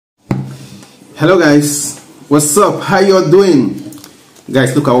Hello guys, what's up? How you doing?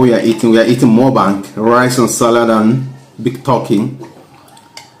 Guys, look at what we are eating. We are eating Mukbang, rice and salad and big talking.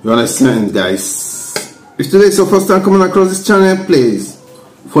 You understand, guys? If today is your first time coming across this channel, please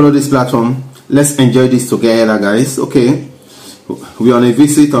follow this platform. Let's enjoy this together, guys. Okay, we are on a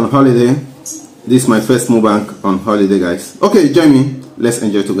visit on holiday. This is my first Mukbang on holiday, guys. Okay, join me. Let's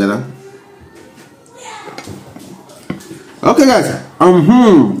enjoy together. Okay, guys.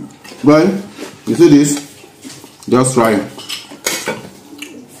 Well, you see this? Just try it.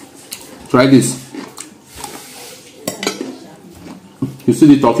 Try this. You see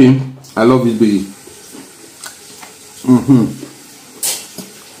the talking? I love this baby.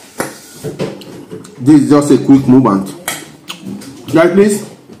 This is just a quick movement. Guys, please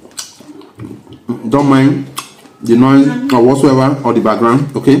don't mind the noise or whatsoever or the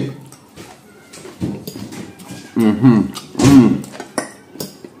background, okay?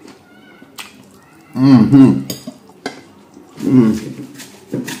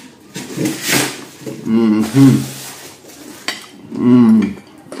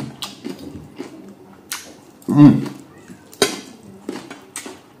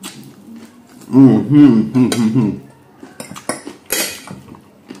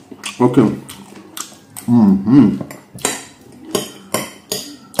 Okay.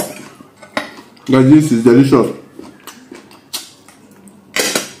 Guys, this is delicious.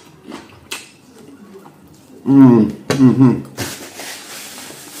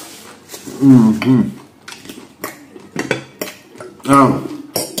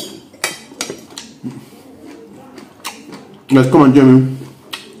 Guys, come on, join me.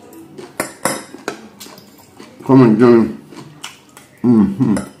 Come on, join me.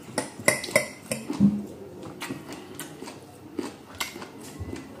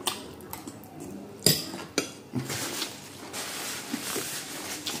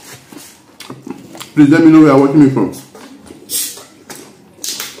 Please let me know where you're watching me from.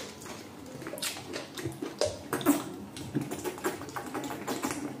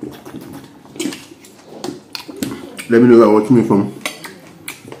 Let me know where you're watching me from.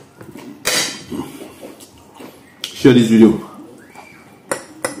 Share this video.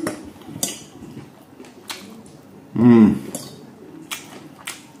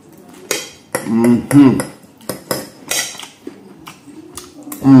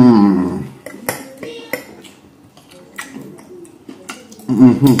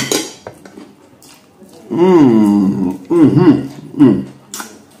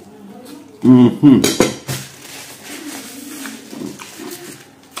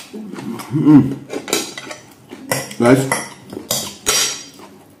 Guys,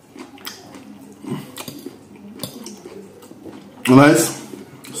 rice,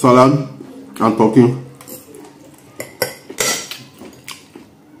 salad, and talking.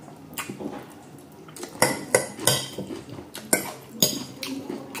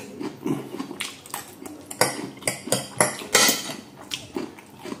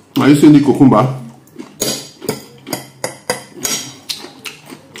 Are you seeing the cucumber?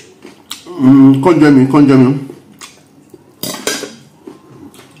 Come join me, come join me.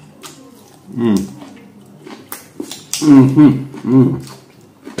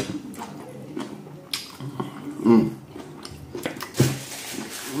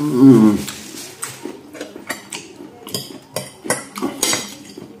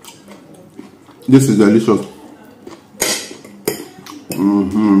 This is delicious.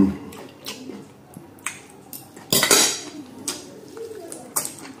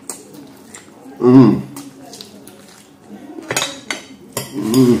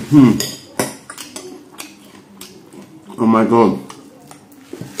 Oh my God.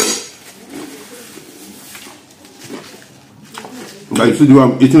 Guys, see the way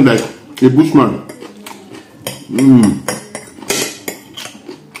I'm eating like a bushman.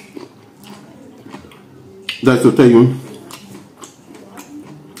 That's to tell you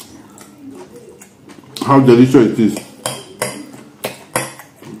how delicious it is.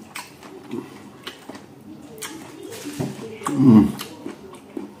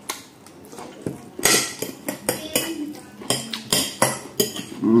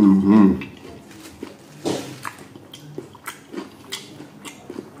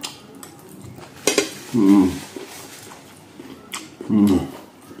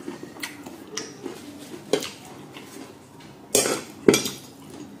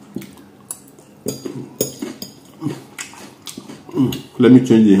 Let me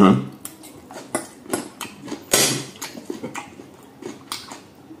change the hand.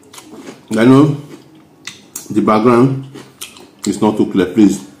 I know the background is not too clear,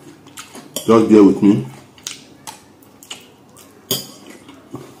 please just bear with me.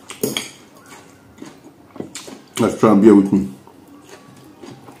 Let's try and bear with me.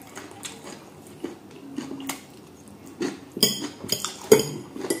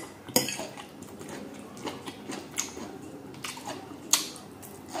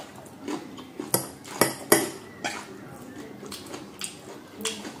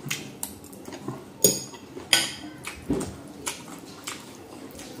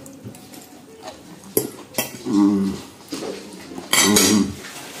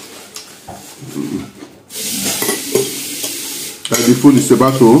 Like the food is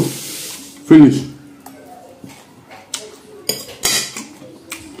about to finish.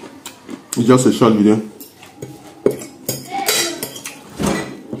 It's just a short video.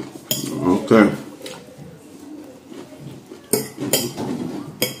 Okay.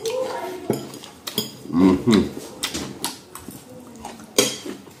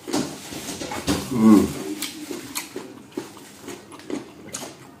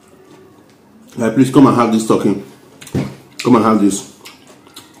 Please come and have this talking. Come and have this.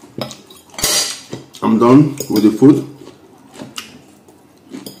 I'm done with the food.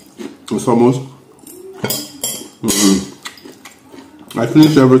 It's almost. I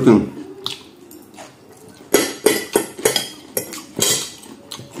finished everything.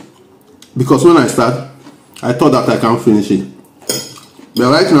 Because when I start, I thought that I can't finish it.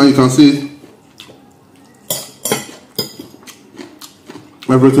 But right now you can see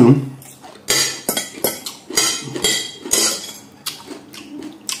everything.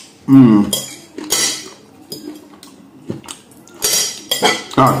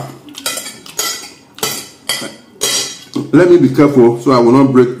 Let me be careful so I will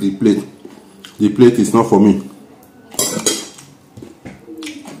not break the plate. The plate is not for me.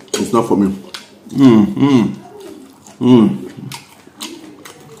 It's not for me.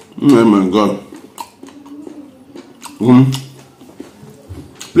 Oh my God.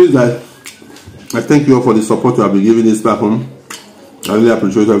 Please guys, I thank you all for the support you have been giving this platform. I really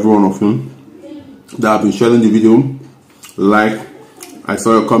appreciate every one of you that have been sharing the video. Like, I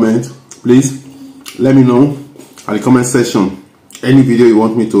saw your comment. Please let me know at the comment section any video you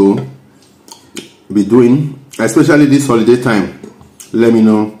want me to be doing, especially this holiday time. Let me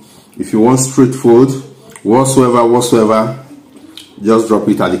know. If you want street food whatsoever, just drop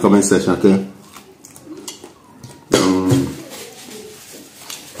it at the comment section, okay?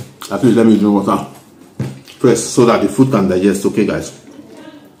 At least let me drink water first so that the food can digest, okay guys?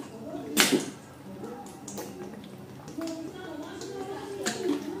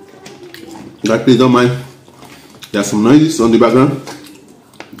 Guys, please don't mind. There's some noises on the background.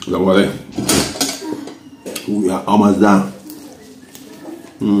 Don't worry. We are almost done.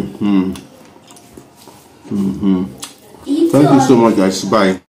 Thank you so much guys.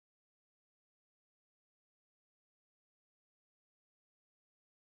 Bye.